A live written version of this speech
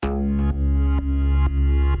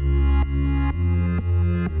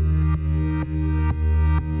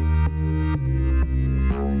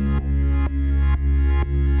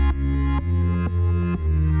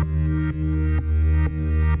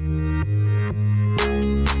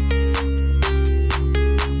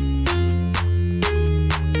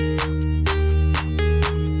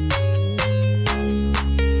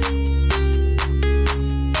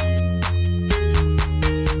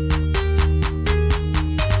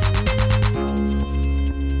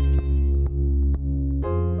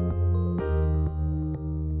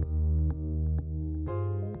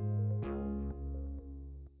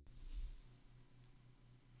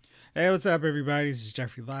Hey, what's up, everybody? This is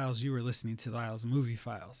Jeffrey Lyles. You were listening to Lyles Movie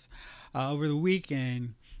Files. Over the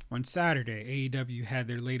weekend, on Saturday, AEW had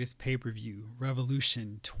their latest pay per view,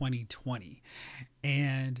 Revolution 2020.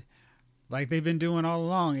 And like they've been doing all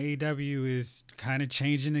along, AEW is kind of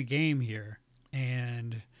changing the game here.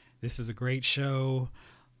 And this is a great show,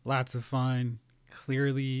 lots of fun.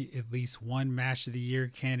 Clearly, at least one match of the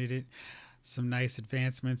year candidate, some nice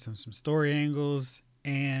advancements, some story angles,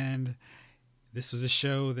 and this was a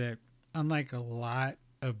show that, unlike a lot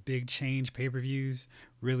of big change pay per views,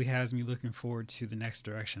 really has me looking forward to the next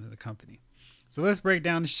direction of the company. So let's break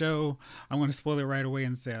down the show. I'm going to spoil it right away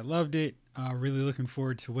and say I loved it. Really looking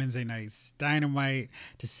forward to Wednesday night's Dynamite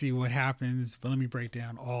to see what happens. But let me break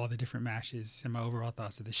down all the different matches and my overall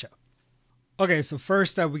thoughts of the show. Okay, so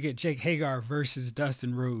first up, we get Jake Hagar versus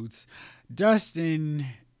Dustin Rhodes. Dustin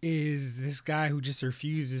is this guy who just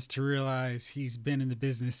refuses to realize he's been in the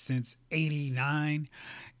business since '89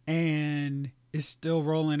 and is still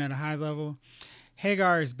rolling at a high level.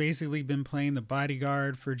 Hagar has basically been playing the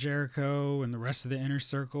bodyguard for Jericho and the rest of the inner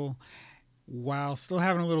circle while still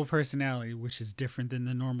having a little personality, which is different than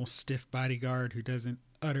the normal stiff bodyguard who doesn't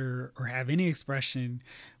utter or have any expression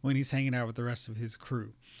when he's hanging out with the rest of his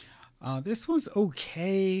crew. This was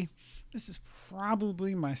okay. This is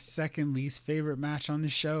probably my second least favorite match on the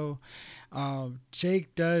show.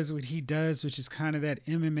 Jake does what he does, which is kind of that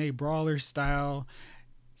MMA brawler style.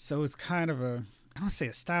 So it's kind of a, I don't say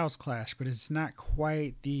a styles clash, but it's not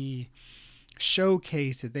quite the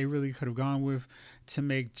showcase that they really could have gone with to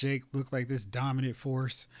make Jake look like this dominant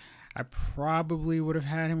force. I probably would have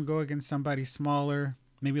had him go against somebody smaller,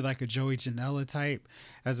 maybe like a Joey Janela type,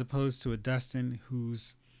 as opposed to a Dustin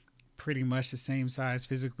who's pretty much the same size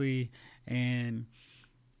physically, and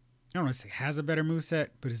I don't want to say has a better moveset,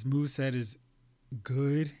 but his moveset is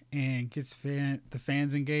good and gets the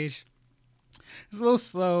fans engaged. It's a little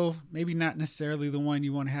slow, maybe not necessarily the one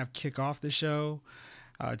you want to have kick off the show.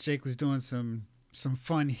 Jake was doing some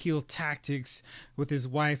fun heel tactics with his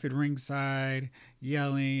wife at ringside,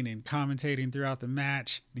 yelling and commentating throughout the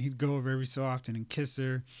match. And he'd go over every so often and kiss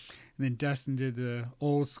her. And then Dustin did the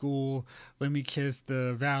old school, let me kiss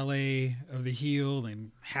the valet of the heel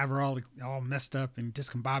and have her all messed up and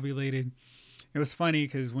discombobulated. It was funny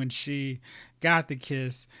because when she got the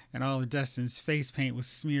kiss and all of Dustin's face paint was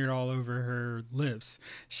smeared all over her lips,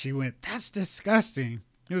 she went, "That's disgusting."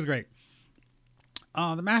 It was great.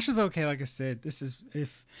 The match is okay. Like I said, this is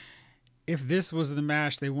if this was the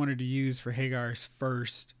match they wanted to use for Hagar's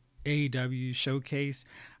first AEW showcase,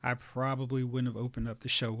 I probably wouldn't have opened up the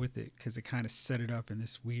show with it because it kind of set it up in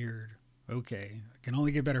this weird, okay, it can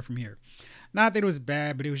only get better from here. Not that it was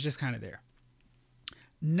bad, but it was just kind of there.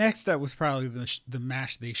 Next up was probably the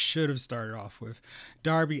match they should have started off with,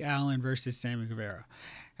 Darby Allin versus Sammy Guevara.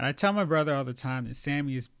 And I tell my brother all the time that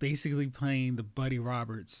Sammy is basically playing the Buddy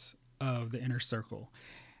Roberts of the inner circle.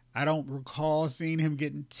 I don't recall seeing him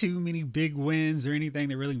getting too many big wins or anything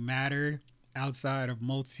that really mattered outside of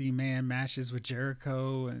multi-man matches with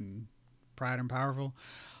Jericho and Pride and Powerful.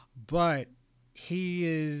 But he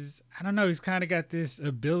is, I don't know, he's kind of got this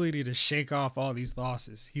ability to shake off all these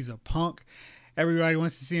losses. He's a punk. Everybody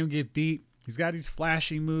wants to see him get beat. He's got these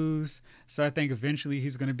flashy moves. So I think eventually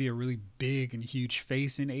he's going to be a really big and huge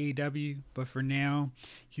face in AEW. But for now,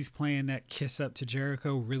 he's playing that kiss up to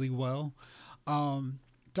Jericho really well.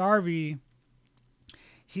 Darby,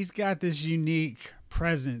 he's got this unique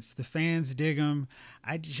presence. The fans dig him.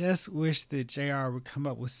 I just wish that JR would come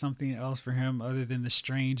up with something else for him other than the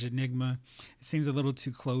strange enigma. It seems a little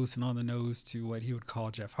too close and on the nose to what he would call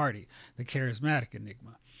Jeff Hardy, the charismatic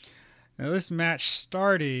enigma. Now, this match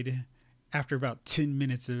started after about 10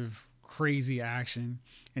 minutes of crazy action,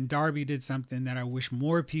 and Darby did something that I wish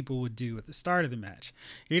more people would do at the start of the match.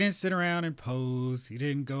 He didn't sit around and pose. He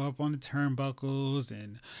didn't go up on the turnbuckles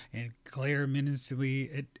and glare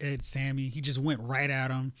menacingly at Sammy. He just went right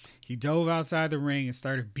at him. He dove outside the ring and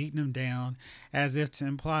started beating him down as if to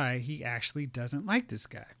imply he actually doesn't like this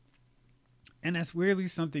guy. And that's weirdly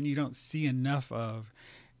something you don't see enough of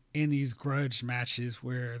in these grudge matches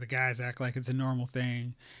where the guys act like it's a normal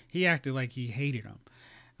thing. He acted like he hated him.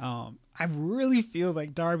 I really feel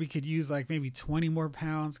like Darby could use like maybe 20 more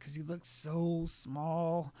pounds because he looks so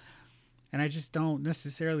small. And I just don't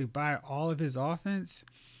necessarily buy all of his offense.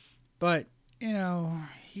 But, you know,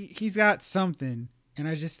 he's got something. And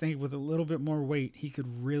I just think with a little bit more weight, he could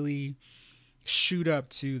really shoot up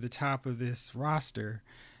to the top of this roster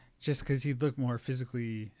just because he'd look more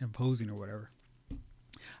physically imposing or whatever.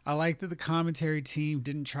 I like that the commentary team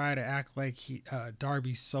didn't try to act like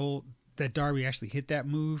Darby sold that Darby actually hit that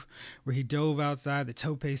move where he dove outside the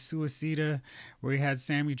tope suicida, where he had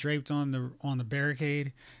Sammy draped on the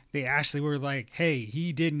barricade. They actually were like, hey,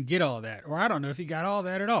 he didn't get all that. Or I don't know if he got all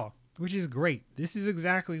that at all, which is great. This is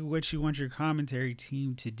exactly what you want your commentary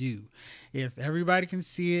team to do. If everybody can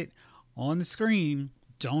see it on the screen,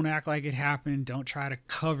 don't act like it happened. Don't try to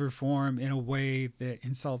cover for him in a way that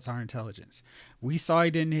insults our intelligence. We saw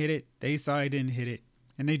he didn't hit it. They saw he didn't hit it.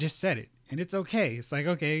 And they just said it. And it's okay. It's like,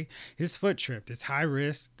 okay, his foot tripped. It's high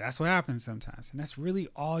risk. That's what happens sometimes. And that's really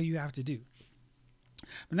all you have to do.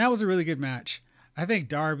 But that was a really good match. I think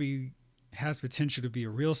Darby has potential to be a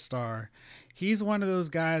real star. He's one of those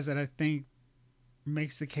guys that I think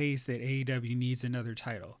makes the case that AEW needs another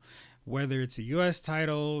title, whether it's a US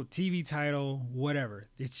title, TV title, whatever.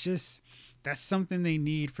 It's just that's something they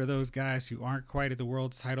need for those guys who aren't quite at the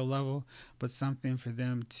world's title level, but something for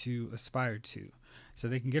them to aspire to. So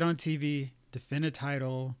they can get on TV, defend a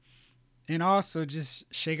title, and also just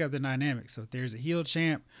shake up the dynamic. So if there's a heel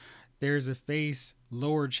champ, there's a face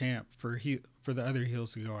lower champ for the other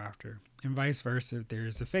heels to go after, and vice versa if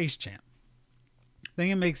there's a face champ. I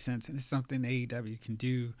think it makes sense, and it's something AEW can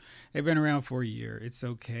do. They've been around for a year. It's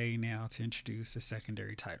okay now to introduce a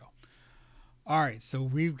secondary title. All right, so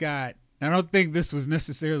we've got. I don't think this was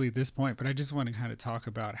necessarily this point, but I just want to kind of talk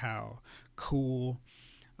about how cool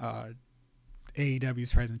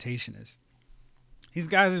AEW's presentation is. These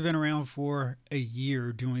guys have been around for a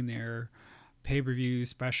year doing their pay-per-view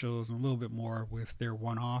specials and a little bit more with their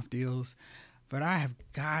one-off deals, but I have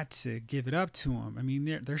got to give it up to them. I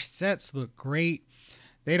mean, their sets look great.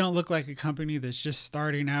 They don't look like a company that's just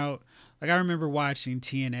starting out. Like I remember watching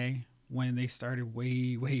TNA when they started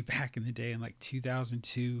way back in the day in like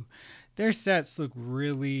 2002. Their sets look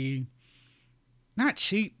really not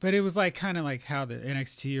cheap, but it was like kind of like how the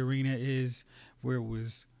NXT arena is, where it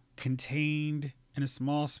was contained in a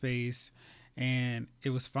small space and it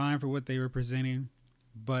was fine for what they were presenting,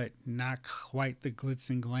 but not quite the glitz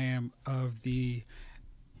and glam of a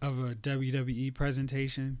WWE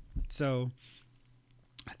presentation. So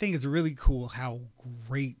I think it's really cool how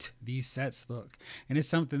great these sets look. And it's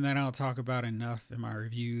something that I don't talk about enough in my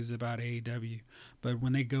reviews about AEW. But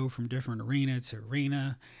when they go from different arena to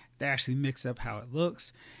arena, they actually mix up how it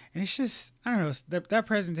looks. And it's just, I don't know, that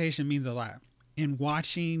presentation means a lot. In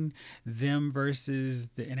watching them versus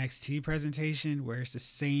the NXT presentation, where it's the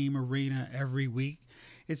same arena every week,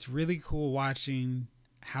 it's really cool watching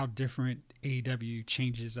how different AEW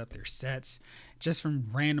changes up their sets just from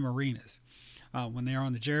random arenas. When they're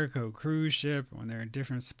on the Jericho cruise ship, when they're in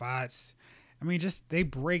different spots. I mean, just they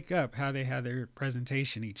break up how they have their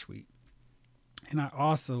presentation each week. And I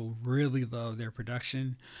also really love their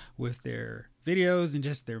production with their videos and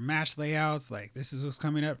just their match layouts. Like, this is what's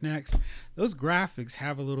coming up next. Those graphics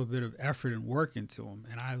have a little bit of effort and work into them.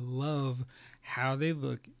 And I love how they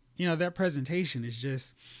look. You know, that presentation is just,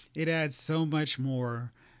 it adds so much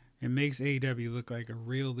more. It makes AEW look like a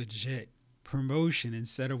real legit promotion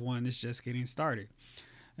instead of one that's just getting started.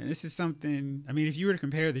 And this is something, I mean, if you were to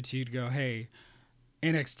compare the two, you'd go, hey,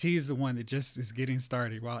 NXT is the one that just is getting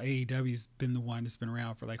started, while AEW's been the one that's been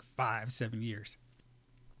around for like 5-7 years.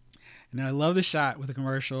 And I love the shot with the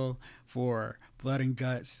commercial for Blood and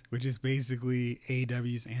Guts, which is basically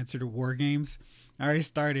AEW's answer to War Games. I already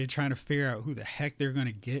started trying to figure out who the heck they're going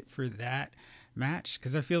to get for that match,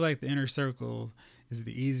 because I feel like the Inner Circle is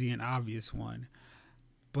the easy and obvious one.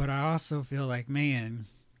 But I also feel like, man,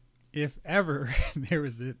 if ever there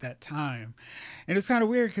was at that time. And it's kind of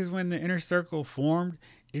weird because when the Inner Circle formed,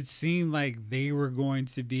 it seemed like they were going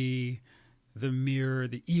to be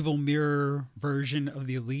the evil mirror version of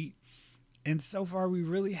the Elite. And so far, we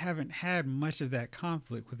really haven't had much of that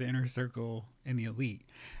conflict with the Inner Circle and the Elite.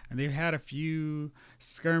 And they've had a few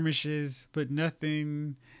skirmishes, but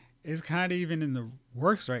nothing is kind of even in the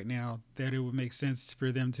works right now that it would make sense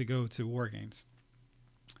for them to go to War Games.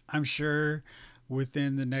 I'm sure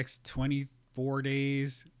within the next 24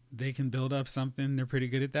 days, they can build up something. They're pretty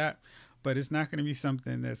good at that. But it's not going to be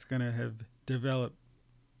something that's going to have developed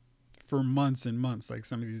for months and months like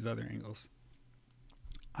some of these other angles.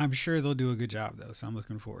 I'm sure they'll do a good job, though, so I'm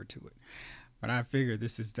looking forward to it. But I figure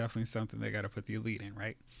this is definitely something they got to put the Elite in,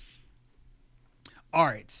 right? All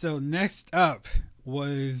right, so next up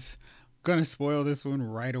was, going to spoil this one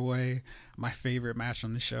right away, my favorite match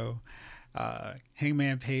on the show.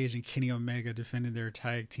 Hangman Page and Kenny Omega defended their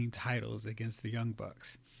tag team titles against the Young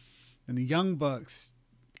Bucks. And the Young Bucks,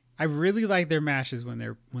 I really like their matches when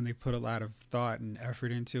they put a lot of thought and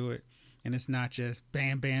effort into it. And it's not just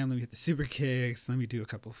bam bam, let me hit the super kicks, let me do a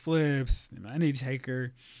couple flips, the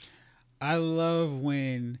Undertaker. I love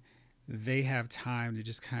when they have time to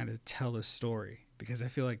just kind of tell a story, because I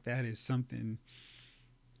feel like that is something,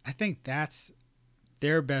 I think that's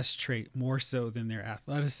their best trait more so than their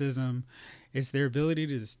athleticism. It's their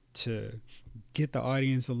ability to get the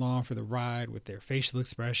audience along for the ride with their facial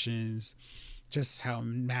expressions, just how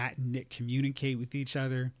Matt and Nick communicate with each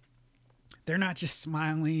other. They're not just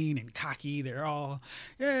smiling and cocky. They're all,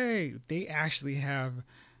 hey, they actually have,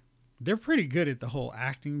 they're pretty good at the whole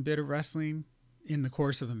acting bit of wrestling in the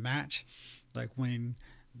course of a match. Like when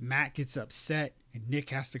Matt gets upset and Nick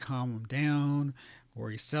has to calm him down, or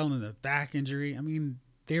he's selling a back injury. I mean,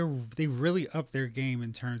 they really up their game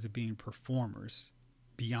in terms of being performers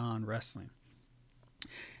beyond wrestling.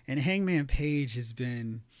 And Hangman Page has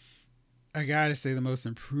been, I gotta say, the most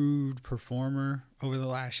improved performer over the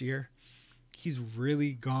last year. He's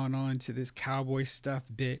really gone on to this cowboy stuff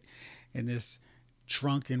bit and this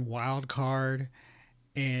drunken wild card.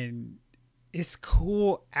 And it's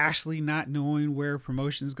cool actually not knowing where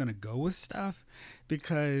promotion is going to go with stuff,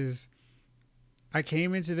 because I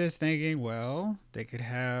came into this thinking, well, they could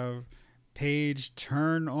have Page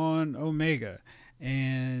turn on Omega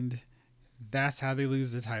and that's how they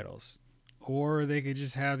lose the titles. Or they could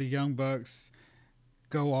just have the Young Bucks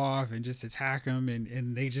go off and just attack them,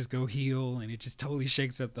 and they just go heel and it just totally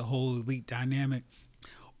shakes up the whole elite dynamic.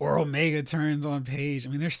 Or Omega turns on Page. I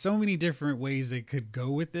mean, there's so many different ways they could go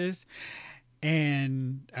with this.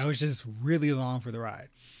 And I was just really along for the ride.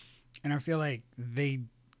 And I feel like they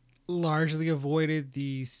largely avoided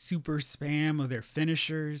the super spam of their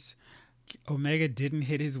finishers. Omega didn't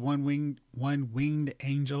hit his one winged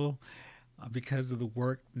angel because of the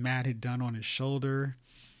work Matt had done on his shoulder.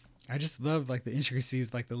 I just loved like the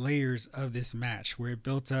intricacies, like the layers of this match where it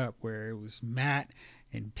built up, where it was Matt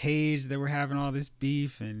and Paige that were having all this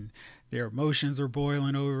beef and their emotions were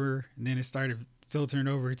boiling over, and then it started filtering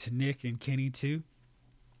over to Nick and Kenny too.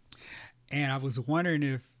 And I was wondering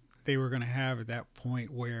if they were going to have at that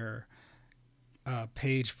point where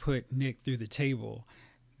Paige put Nick through the table,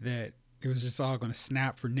 that it was just all going to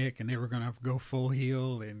snap for Nick and they were going to go full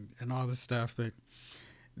heel and all this stuff. But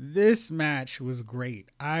this match was great.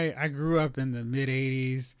 I grew up in the mid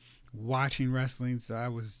 80s watching wrestling, so I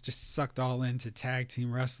was just sucked all into tag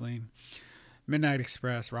team wrestling. Midnight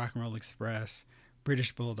Express, Rock and Roll Express,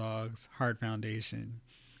 British Bulldogs, Hart Foundation,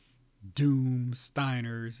 Doom,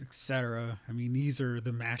 Steiners, etc. I mean, these are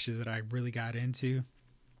the matches that I really got into.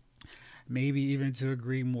 Maybe even to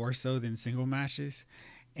agree more so than single matches.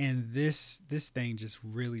 And this thing just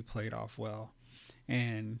really played off well.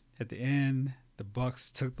 And at the end, the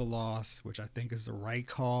Bucks took the loss, which I think is the right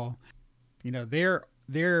call. You know,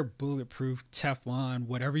 they're bulletproof Teflon,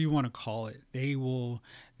 whatever you want to call it. They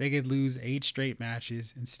could lose 8 straight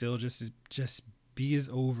matches and still just be as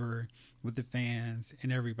over with the fans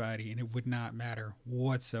and everybody, and it would not matter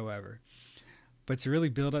whatsoever. But to really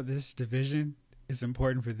build up this division, it's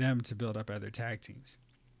important for them to build up other tag teams.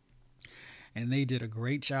 And they did a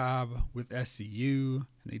great job with SCU, and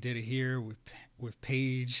they did it here with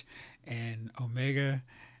Paige and Omega.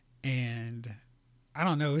 And I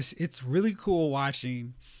don't know, it's really cool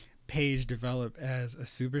watching Paige develop as a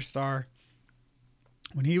superstar.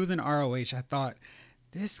 When he was in ROH, I thought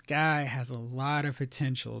this guy has a lot of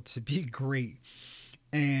potential to be great.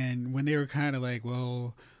 And when they were kind of like,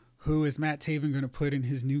 well, who is Matt Taven going to put in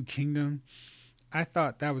his new kingdom? I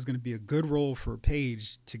thought that was going to be a good role for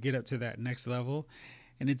Paige to get up to that next level.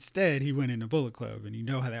 And instead, he went into Bullet Club, and you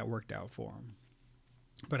know how that worked out for him.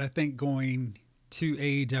 But I think going to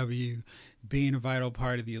AEW, being a vital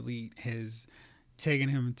part of the elite, has taken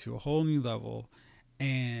him to a whole new level.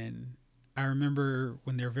 And I remember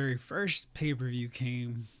when their very first pay-per-view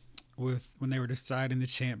came, with when they were deciding the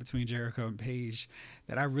champ between Jericho and Paige,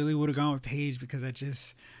 that I really would have gone with Paige because I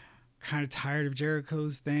just kind of tired of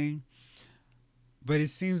Jericho's thing. But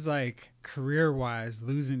it seems like career-wise,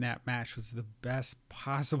 losing that match was the best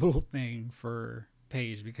possible thing for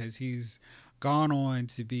Paige, because he's gone on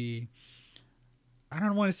to be, I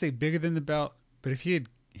don't want to say bigger than the belt, but if he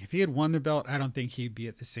had won the belt, I don't think he'd be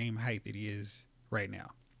at the same height that he is right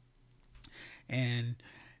now. And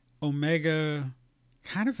Omega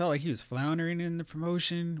kind of felt like he was floundering in the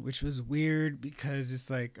promotion, which was weird because it's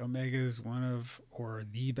like Omega is one of, or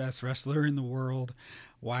the best wrestler in the world.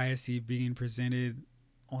 Why is he being presented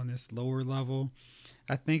on this lower level?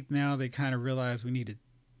 I think now they kind of realize we need to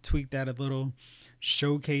tweak that a little,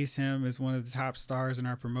 showcase him as one of the top stars in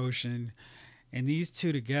our promotion. And these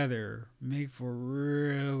two together make for a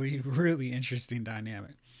really, really interesting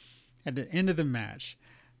dynamic. At the end of the match,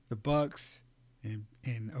 the Bucks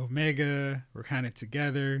and Omega were kind of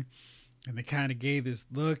together, and they kind of gave this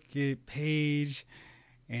look at Paige,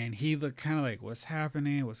 and he looked kind of like, what's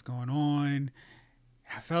happening? What's going on?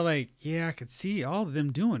 I felt like, yeah, I could see all of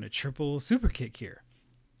them doing a triple super kick here.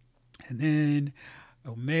 And then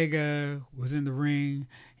Omega was in the ring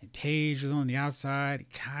and Page was on the outside.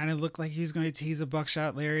 It kind of looked like he was going to tease a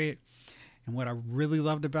buckshot lariat. And what I really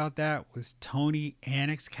loved about that was Tony and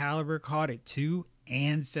Excalibur caught it too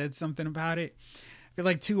and said something about it. I feel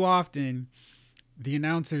like too often the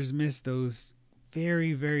announcers miss those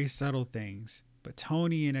very, very subtle things. But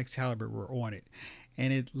Tony and Excalibur were on it.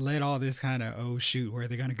 And it led all this kind of, oh shoot, where are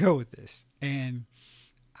they going to go with this? And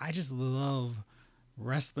I just love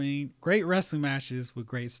wrestling, great wrestling matches with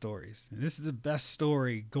great stories. And this is the best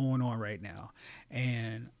story going on right now.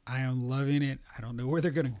 And I am loving it. I don't know where they're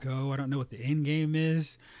going to go. I don't know what the end game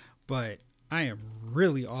is, but I am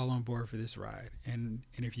really all on board for this ride. And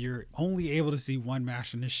if you're only able to see one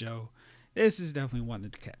match in the show, this is definitely one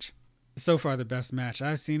to catch. So far, the best match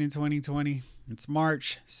I've seen in 2020. It's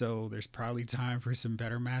March, so there's probably time for some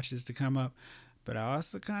better matches to come up. But I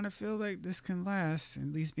also kind of feel like this can last,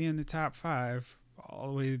 at least be in the top 5 all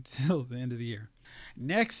the way till the end of the year.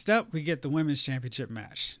 Next up, we get the Women's Championship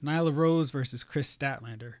match. Nyla Rose versus Chris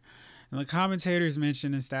Statlander. And the commentators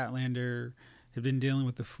mentioned that Statlander had been dealing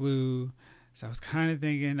with the flu. So I was kind of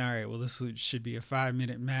thinking, all right, well, this should be a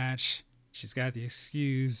 5-minute match. She's got the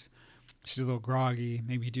excuse. She's a little groggy.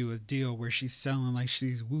 Maybe do a deal where she's selling like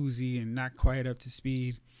she's woozy and not quite up to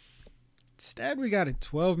speed. Instead, we got a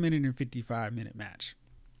 12-minute and 55-minute match.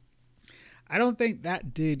 I don't think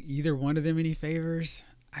that did either one of them any favors.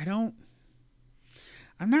 I'm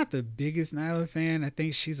not the biggest Nyla fan. I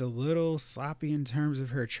think she's a little sloppy in terms of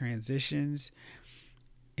her transitions,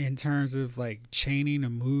 in terms of like chaining a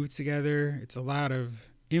move together. It's a lot of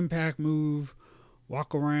impact move,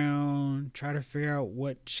 walk around, try to figure out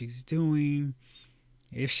what she's doing.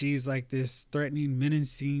 If she's like this threatening,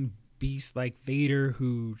 menacing beast like Vader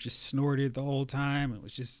who just snorted the whole time, it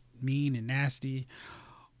was just mean and nasty,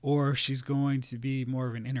 or if she's going to be more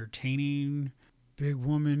of an entertaining big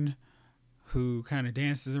woman who kind of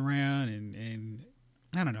dances around and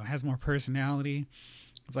I don't know, has more personality.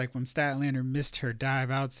 It's like when Statlander missed her dive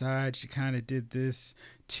outside, she kind of did this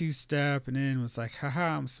 2-step and then was like,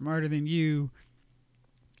 haha, I'm smarter than you.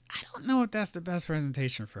 I don't know if that's the best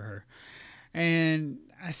presentation for her. And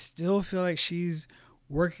I still feel like she's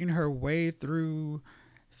working her way through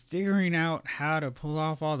figuring out how to pull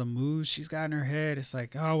off all the moves she's got in her head. It's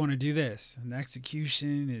like, oh, I want to do this. And the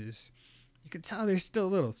execution is, you can tell there's still a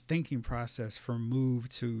little thinking process from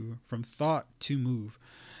thought to move.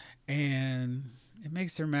 And it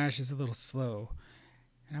makes her matches a little slow.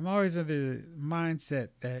 And I'm always of the mindset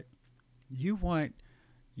that you want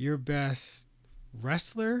your best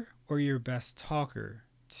wrestler or your best talker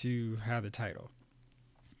to have the title.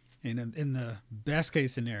 And in the best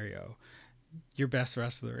case scenario, your best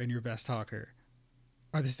wrestler and your best talker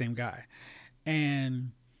are the same guy.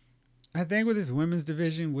 And I think with this women's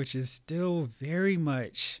division, which is still very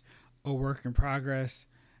much a work in progress,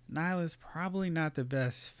 Nyla's probably not the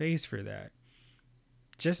best face for that.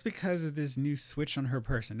 Just because of this new switch on her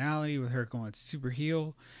personality with her going super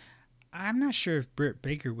heel, I'm not sure if Britt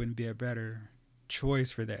Baker wouldn't be a better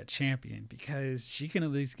choice for that champion, because she can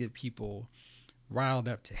at least get people riled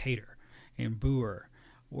up to hate her and boo her.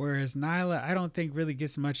 Whereas Nyla, I don't think really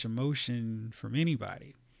gets much emotion from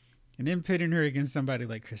anybody. And then pitting her against somebody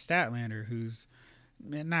like Chris Statlander, who's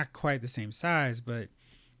not quite the same size, but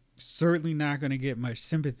certainly not going to get much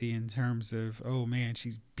sympathy in terms of, oh man,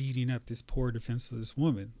 she's beating up this poor defenseless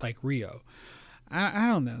woman like Rio. I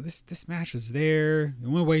don't know. This match was there. It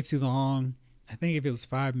went way too long. I think if it was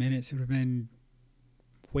 5 minutes, it would have been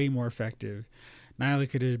way more effective. Nyla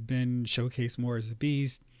could have been showcased more as a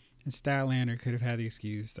beast, and Statlander could have had the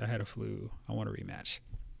excuse, I had a flu, I want a rematch.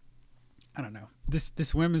 I don't know.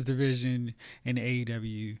 This women's division in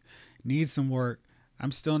AEW needs some work.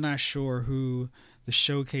 I'm still not sure who the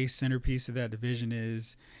showcase centerpiece of that division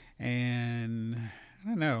is. And I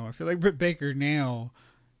don't know. I feel like Britt Baker now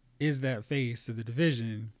is that face of the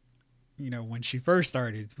division. You know, when she first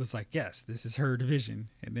started, it was like, yes, this is her division.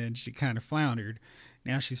 And then she kind of floundered.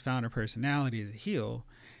 Now she's found her personality as a heel.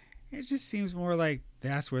 It just seems more like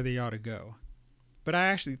that's where they ought to go. But I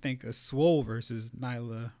actually think a Swole versus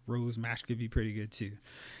Nyla Rose match could be pretty good too.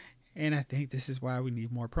 And I think this is why we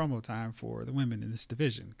need more promo time for the women in this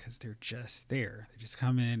division, because they're just there. They just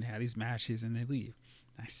come in, have these matches, and they leave.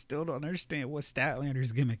 I still don't understand what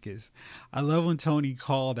Statlander's gimmick is. I love when Tony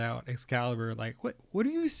called out Excalibur, like, what are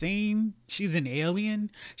you saying? She's an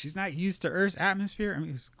alien? She's not used to Earth's atmosphere? I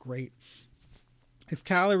mean, it's great.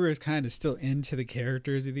 Excalibur is kind of still into the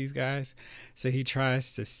characters of these guys, so he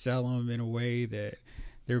tries to sell them in a way that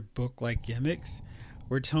they're book-like gimmicks,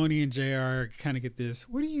 where Tony and JR kind of get this,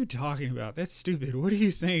 what are you talking about? That's stupid. What are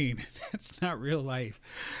you saying? That's not real life.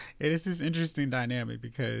 And it's this interesting dynamic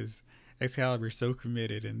because Excalibur's so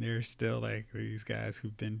committed, and they're still like these guys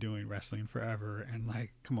who've been doing wrestling forever. And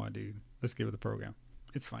like, come on, dude, let's give it the program.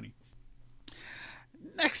 It's funny.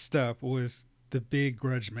 Next up was the big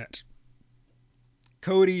grudge match: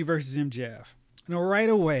 Cody versus MJF. Now, right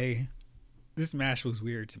away, this match was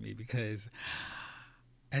weird to me because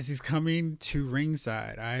as he's coming to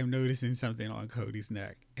ringside, I am noticing something on Cody's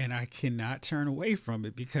neck, and I cannot turn away from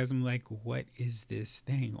it because I'm like, what is this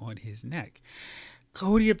thing on his neck?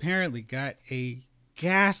 Cody apparently got a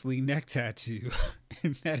ghastly neck tattoo,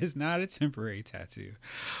 and that is not a temporary tattoo,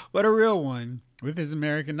 but a real one with his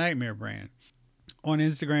American Nightmare brand. On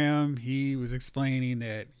Instagram, he was explaining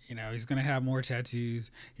that, he's going to have more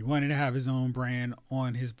tattoos. He wanted to have his own brand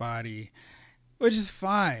on his body, which is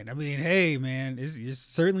fine. I mean, hey, man, it's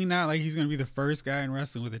certainly not like he's going to be the first guy in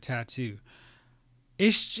wrestling with a tattoo.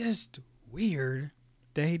 It's just weird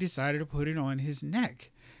that he decided to put it on his neck.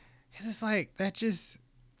 Because it's like,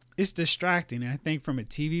 it's distracting. And I think from a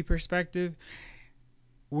TV perspective,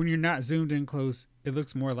 when you're not zoomed in close, it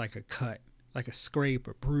looks more like a cut, like a scrape,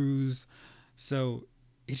 a bruise. So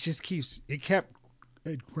it kept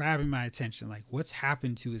grabbing my attention. Like, what's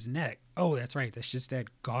happened to his neck? Oh, that's right. That's just that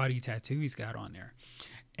gaudy tattoo he's got on there.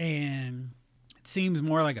 And it seems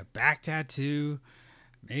more like a back tattoo,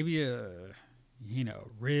 maybe a,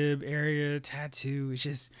 rib area tattoo.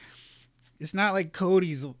 It's not like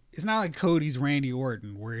Cody's Randy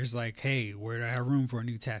Orton, where it's like, hey, where do I have room for a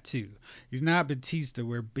new tattoo? He's not Batista,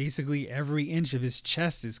 where basically every inch of his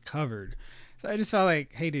chest is covered. So I just felt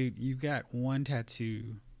like, hey, dude, you got one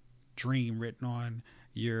tattoo, Dream, written on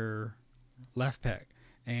your left pec,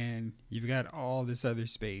 and you've got all this other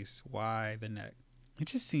space. Why the neck? It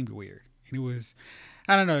just seemed weird. And it was,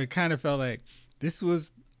 I don't know, it kind of felt like this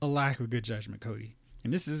was a lack of good judgment, Cody.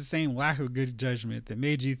 And this is the same lack of good judgment that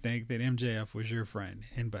made you think that MJF was your friend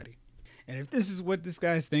and buddy. And if this is what this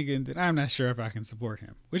guy's thinking, then I'm not sure if I can support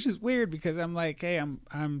him. Which is weird because I'm like, hey,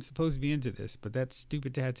 I'm supposed to be into this, but that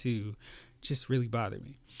stupid tattoo just really bothered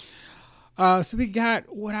me. So we got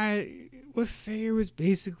what figure was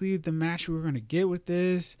basically the match we were gonna get with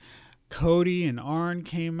this. Cody and Arn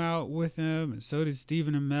came out with him, and so did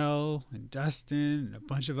Stephen Amell and Dustin and a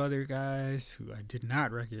bunch of other guys who I did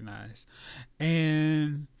not recognize.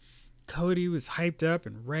 And Cody was hyped up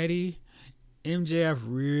and ready. MJF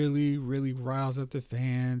really, really riles up the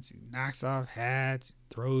fans. He knocks off hats,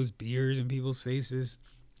 throws beers in people's faces.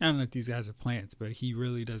 I don't know if these guys are plants, but he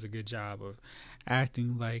really does a good job of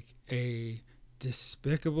acting like a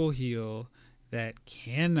despicable heel that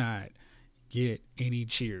cannot get any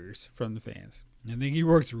cheers from the fans. I think he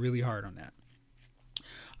works really hard on that.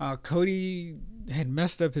 Cody had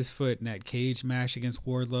messed up his foot in that cage match against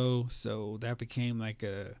Wardlow, so that became like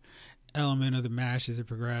a element of the match as it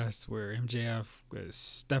progressed, where MJF was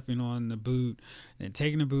stepping on the boot and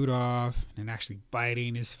taking the boot off and actually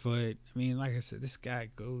biting his foot. I mean, like I said, this guy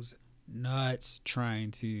goes nuts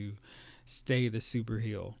trying to stay the super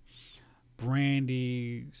heel.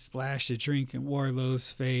 Brandy splashed a drink in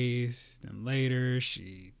Wardlow's face. Then later,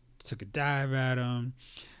 she took a dive at him.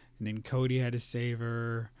 And then Cody had to save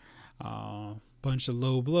her. Bunch of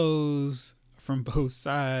low blows from both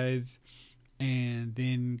sides. And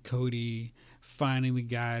then Cody finally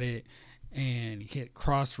got it and hit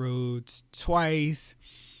Crossroads twice.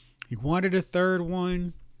 He wanted a third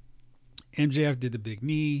one. MJF did the big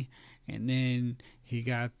knee. And then he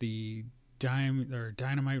got the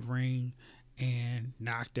dynamite ring and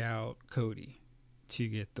knocked out Cody to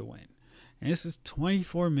get the win. And this was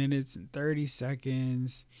 24 minutes and 30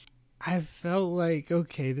 seconds. I felt like,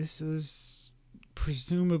 okay, this was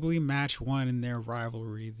presumably match one in their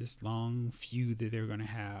rivalry, this long feud that they're going to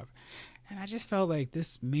have. And I just felt like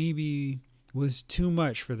this maybe was too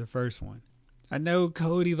much for the first one. I know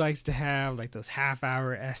Cody likes to have like those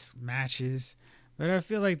half-hour-esque matches, but I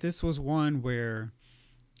feel like this was one where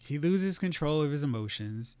he loses control of his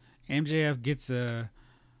emotions. MJF gets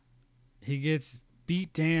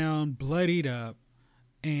beat down, bloodied up,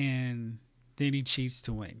 and then he cheats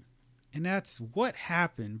to win. And that's what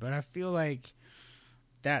happened, but I feel like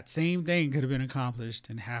that same thing could have been accomplished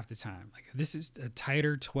in half the time. Like, if this is a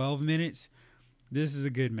tighter 12 minutes, this is a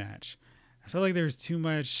good match. I feel like there's too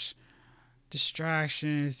much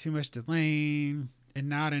distractions, too much delaying, and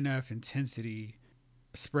not enough intensity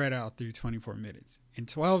spread out through 24 minutes. In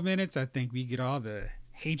 12 minutes, I think we get all the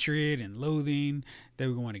hatred and loathing that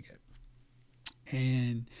we want to get.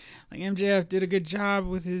 And like MJF did a good job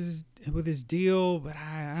with his deal, but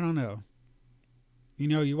I don't know.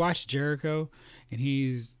 You watch Jericho, and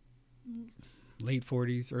he's late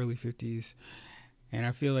 40s, early 50s, and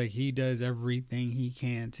I feel like he does everything he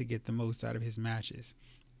can to get the most out of his matches.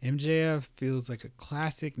 MJF feels like a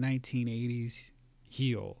classic 1980s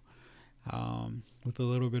heel, with a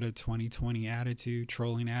little bit of 2020 attitude,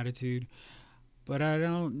 trolling attitude. But I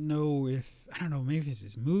don't know, maybe it's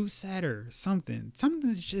his moveset or something.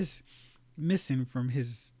 Something's just missing from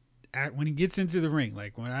his when he gets into the ring.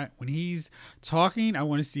 Like when he's talking, I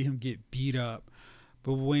want to see him get beat up.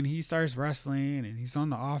 But when he starts wrestling and he's on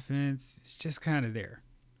the offense, it's just kind of there.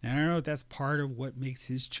 And I don't know if that's part of what makes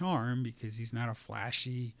his charm because he's not a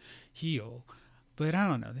flashy heel. But I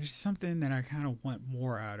don't know. There's something that I kind of want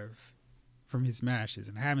more out of from his matches,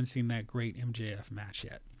 and I haven't seen that great MJF match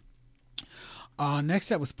yet.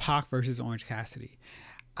 Next up was Pac versus Orange Cassidy.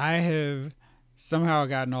 I have somehow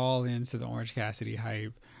gotten all into the Orange Cassidy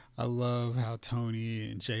hype. I love how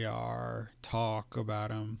Tony and JR talk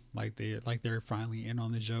about him like they're finally in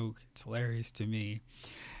on the joke. It's hilarious to me,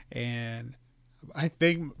 and I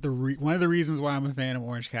think one of the reasons why I'm a fan of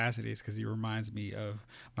Orange Cassidy is because he reminds me of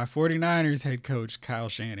my 49ers head coach Kyle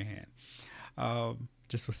Shanahan,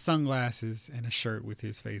 just with sunglasses and a shirt with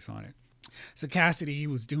his face on it. So Cassidy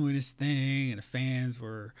was doing his thing, and the fans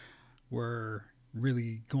were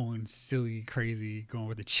really going silly, crazy, going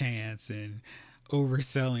with the chants and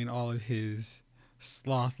overselling all of his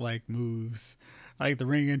sloth-like moves, like the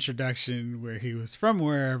ring introduction where he was from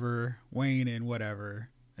wherever, Wayne and whatever.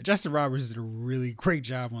 Justin Roberts did a really great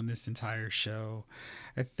job on this entire show.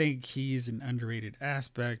 I think he's an underrated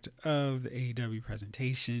aspect of the AEW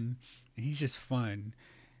presentation, and he's just fun.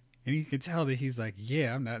 And you can tell that he's like,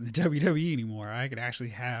 yeah, I'm not in the WWE anymore. I could actually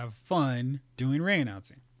have fun doing ring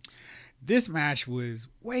announcing. This match was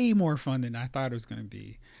way more fun than I thought it was going to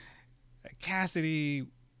be. Cassidy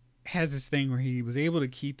has this thing where he was able to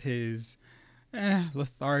keep his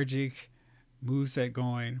lethargic moveset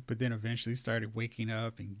going, but then eventually started waking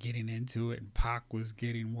up and getting into it, and Pac was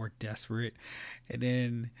getting more desperate. And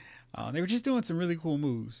then they were just doing some really cool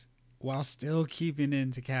moves while still keeping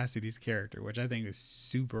into Cassidy's character, which I think is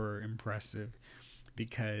super impressive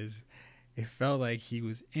because it felt like he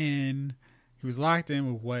was locked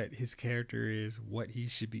in with what his character is, what he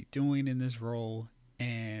should be doing in this role,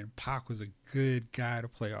 and Pac was a good guy to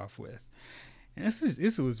play off with. And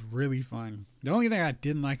this was really fun. The only thing I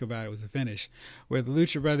didn't like about it was the finish, where the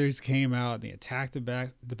Lucha Brothers came out and they attacked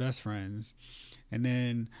the best friends, and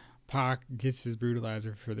then Pac gets his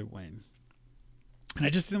brutalizer for the win. And I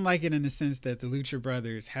just didn't like it in the sense that the Lucha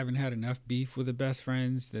Brothers haven't had enough beef with the best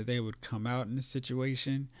friends that they would come out in this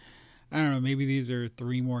situation. I don't know, maybe these are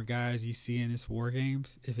three more guys you see in this War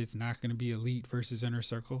Games if it's not going to be Elite versus Inner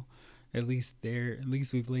Circle. At least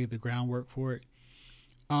we've laid the groundwork for it.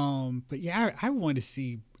 But yeah, I want to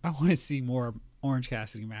see more Orange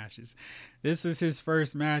Cassidy matches. This was his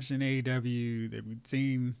first match in AEW that we've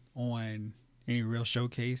seen on any real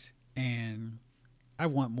showcase, and I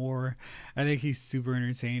want more. I think he's super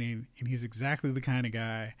entertaining, and he's exactly the kind of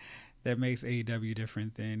guy that makes AEW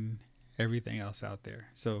different than everything else out there.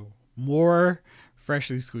 So more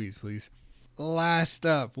freshly squeezed, please. Last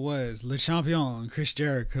up was Le Champion, Chris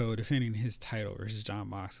Jericho, defending his title versus Jon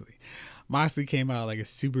Moxley. Moxley came out like a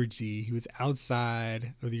super G. He was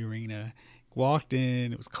outside of the arena, walked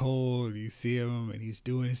in, it was cold, you see him, and he's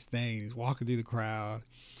doing his thing. He's walking through the crowd.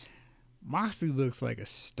 Moxley looks like a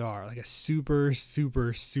star, like a super,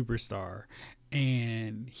 super, superstar.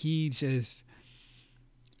 And he just,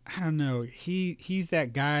 I don't know, he's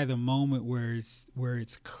that guy the moment where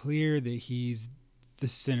it's clear that he's the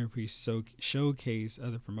centerpiece showcase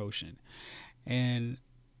of the promotion. And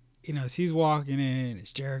as he's walking in,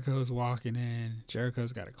 as Jericho's walking in,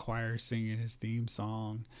 Jericho's got a choir singing his theme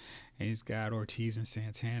song, and he's got Ortiz and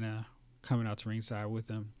Santana coming out to ringside with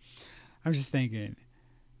him. I'm just thinking,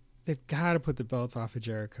 they've got to put the belts off of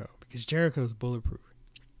Jericho because Jericho's bulletproof.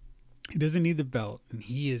 He doesn't need the belt, and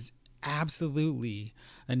he is absolutely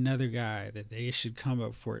another guy that they should come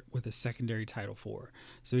up for it with a secondary title for,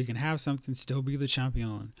 so he can have something, still be the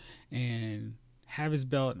champion, and have his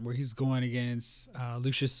belt where he's going against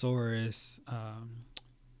Luchasaurus,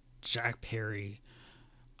 Jack Perry,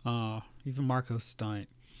 even Marco Stunt,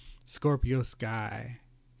 Scorpio Sky,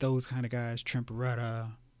 those kind of guys, Trent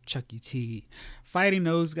Beretta, Chucky T, fighting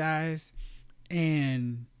those guys,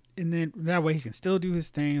 and then that way he can still do his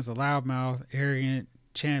thing as a loudmouth, arrogant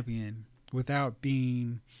champion without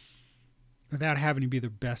having to be the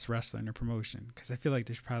best wrestler in the promotion. Because I feel like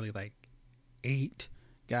there's probably like 8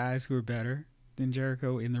 guys who are better than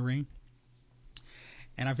Jericho in the ring,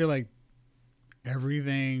 and I feel like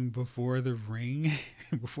everything before the ring,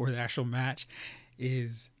 before the actual match,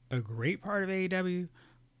 is a great part of AEW,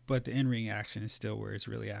 but the in-ring action is still where it's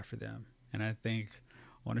really at for them. And I think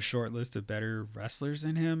on a short list of better wrestlers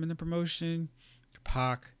than him in the promotion,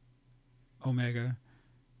 Pac, Omega,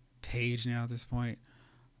 Page now at this point,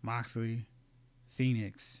 Moxley,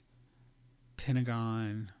 Phoenix,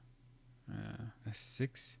 Pentagon. That's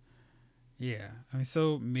 6. Yeah, I mean,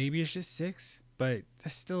 so maybe it's just 6, but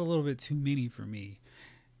that's still a little bit too many for me,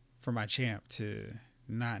 for my champ to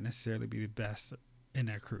not necessarily be the best in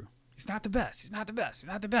that crew. He's not the best. He's not the best. He's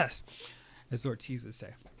not the best, as Ortiz would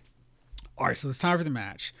say. All right, so it's time for the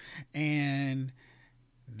match, and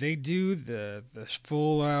they do the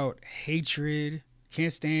full out hatred,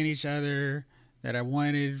 can't stand each other that I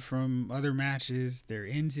wanted from other matches. They're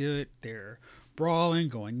into it. They're brawling,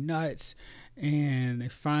 going nuts, and they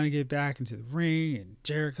finally get back into the ring, and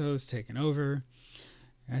Jericho's taking over.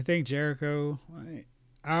 And I think Jericho.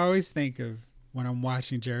 I always think of when I'm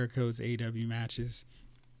watching Jericho's AEW matches.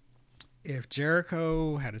 If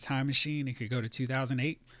Jericho had a time machine and could go to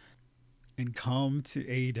 2008 and come to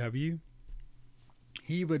AEW,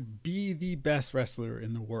 he would be the best wrestler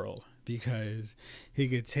in the world because he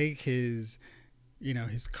could take his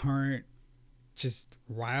current, just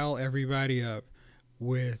rile everybody up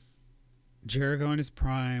with Jericho in his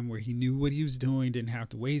prime, where he knew what he was doing, didn't have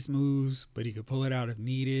to waste moves, but he could pull it out if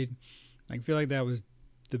needed. I feel like that was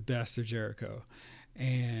the best of Jericho.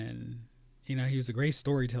 And he was a great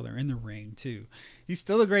storyteller in the ring too. He's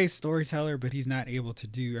still a great storyteller, but he's not able to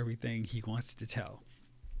do everything he wants to tell.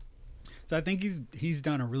 So I think he's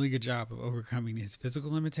done a really good job of overcoming his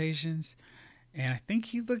physical limitations, and I think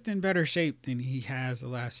he looked in better shape than he has the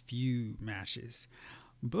last few matches.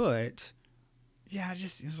 But yeah,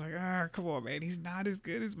 it's like, come on, man, he's not as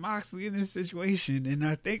good as Moxley in this situation, and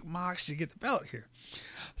I think Mox should get the belt here.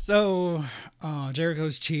 So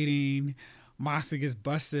Jericho's cheating. Moxley gets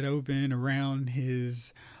busted open around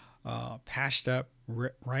his patched up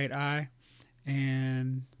right eye,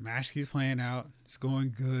 and the match keeps playing out. It's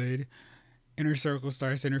going good. Inner Circle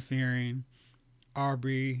starts interfering.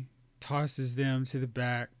 Aubrey tosses them to the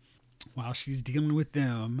back. While she's dealing with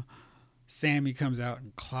them, Sammy comes out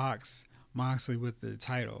and clocks Moxley with the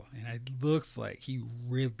title. And it looks like he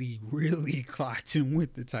really, really clocked him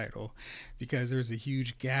with the title because there's a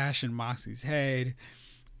huge gash in Moxley's head.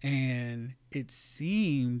 And it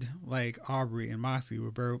seemed like Aubrey and Moxley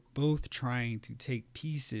were both trying to take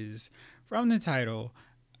pieces from the title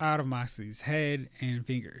out of Moxley's head and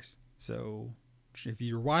fingers. So if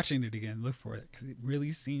you're watching it again, look for it because it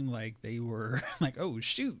really seemed like they were like, oh,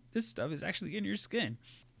 shoot, this stuff is actually in your skin.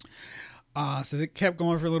 So it kept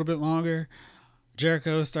going for a little bit longer.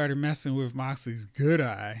 Jericho started messing with Moxley's good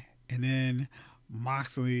eye, and then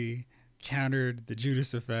Moxley countered the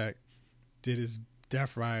Judas effect, did his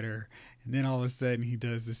Death Rider, and then all of a sudden he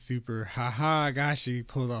does the super haha got you,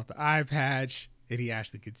 pulled off the eye patch that he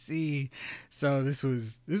actually could see. So this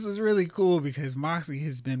was really cool because Moxley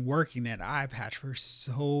has been working that eye patch for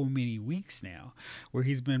so many weeks now, where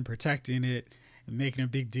he's been protecting it and making a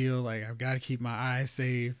big deal like, I've got to keep my eyes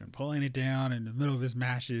safe, and pulling it down in the middle of his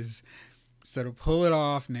matches. So to pull it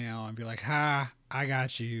off now and be like, ha, I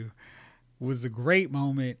got you, was a great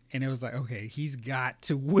moment. And it was like, okay, he's got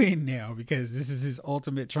to win now because this is his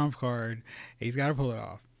ultimate trump card. He's got to pull it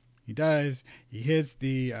off. He does. He hits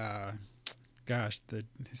the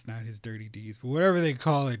it's not his dirty deeds, but whatever they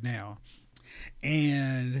call it now.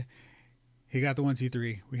 And he got the 1, 2,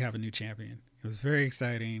 3. We have a new champion. It was very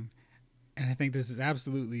exciting. And I think this is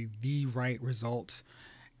absolutely the right result.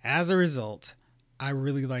 As a result, I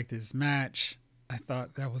really liked this match. I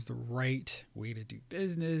thought that was the right way to do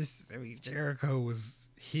business. I mean, Jericho was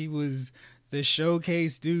the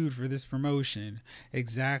showcase dude for this promotion,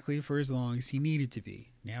 exactly for as long as he needed to be.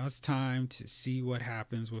 Now it's time to see what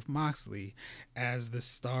happens with Moxley as the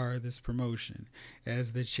star of this promotion,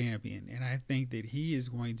 as the champion. And I think that he is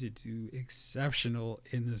going to do exceptional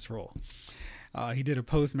in this role. He did a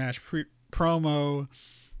post-match promo.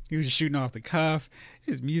 He was just shooting off the cuff.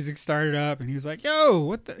 His music started up, and he was like, "Yo,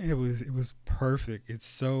 what the?" It was perfect. It's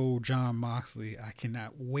so Jon Moxley. I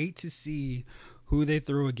cannot wait to see who they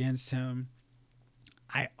throw against him.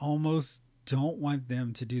 I almost don't want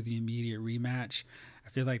them to do the immediate rematch. I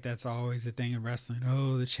feel like that's always the thing in wrestling.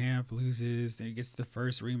 Oh, the champ loses, then he gets the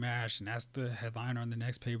first rematch, and that's the headliner on the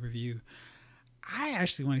next pay-per-view. I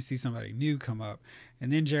actually want to see somebody new come up,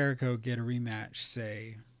 and then Jericho get a rematch,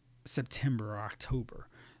 say September or October.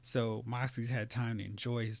 So Moxley's had time to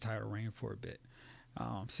enjoy his title reign for a bit.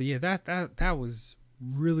 So yeah, that was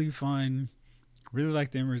really fun. Really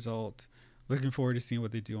liked the end result. Looking forward to seeing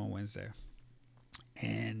what they do on Wednesday.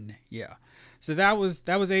 And yeah, so that was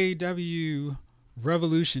AEW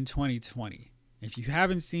Revolution 2020. If you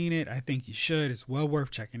haven't seen it, I think you should. It's well worth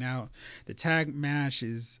checking out. The tag match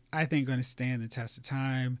is, I think, going to stand the test of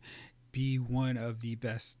time. Be one of the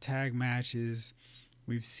best tag matches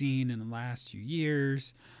we've seen in the last few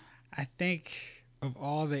years. I think of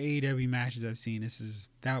all the AEW matches I've seen,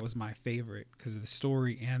 that was my favorite because of the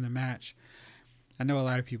story and the match. I know a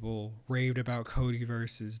lot of people raved about Cody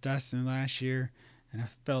versus Dustin last year, and I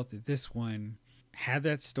felt that this one had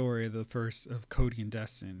that story of the first of Cody and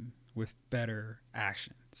Dustin with better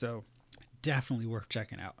action. So definitely worth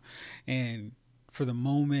checking out. And for the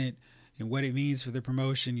moment and what it means for the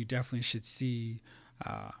promotion, you definitely should see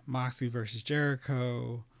Moxley versus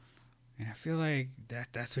Jericho. And I feel like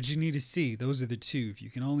that's what you need to see. Those are the two. If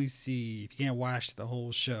you can't watch the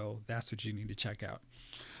whole show, that's what you need to check out.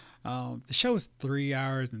 The show is 3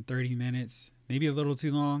 hours and 30 minutes, maybe a little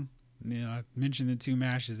too long. I mentioned the two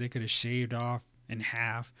matches they could have shaved off in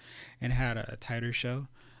half and had a tighter show.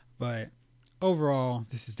 But overall,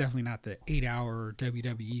 this is definitely not the 8 hour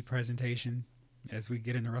WWE presentation as we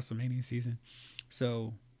get into WrestleMania season.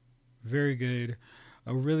 So, very good.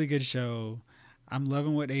 A really good show. I'm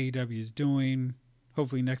loving what AEW is doing.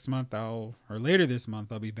 Hopefully next month or later this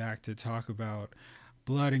month I'll be back to talk about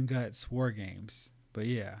Blood and Guts War Games. But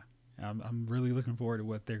yeah, I'm really looking forward to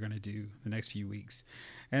what they're going to do the next few weeks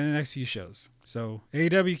and the next few shows. So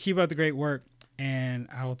AEW, keep up the great work, and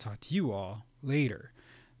I will talk to you all later.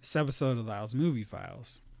 This episode of Lyle's Movie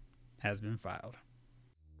Files has been filed.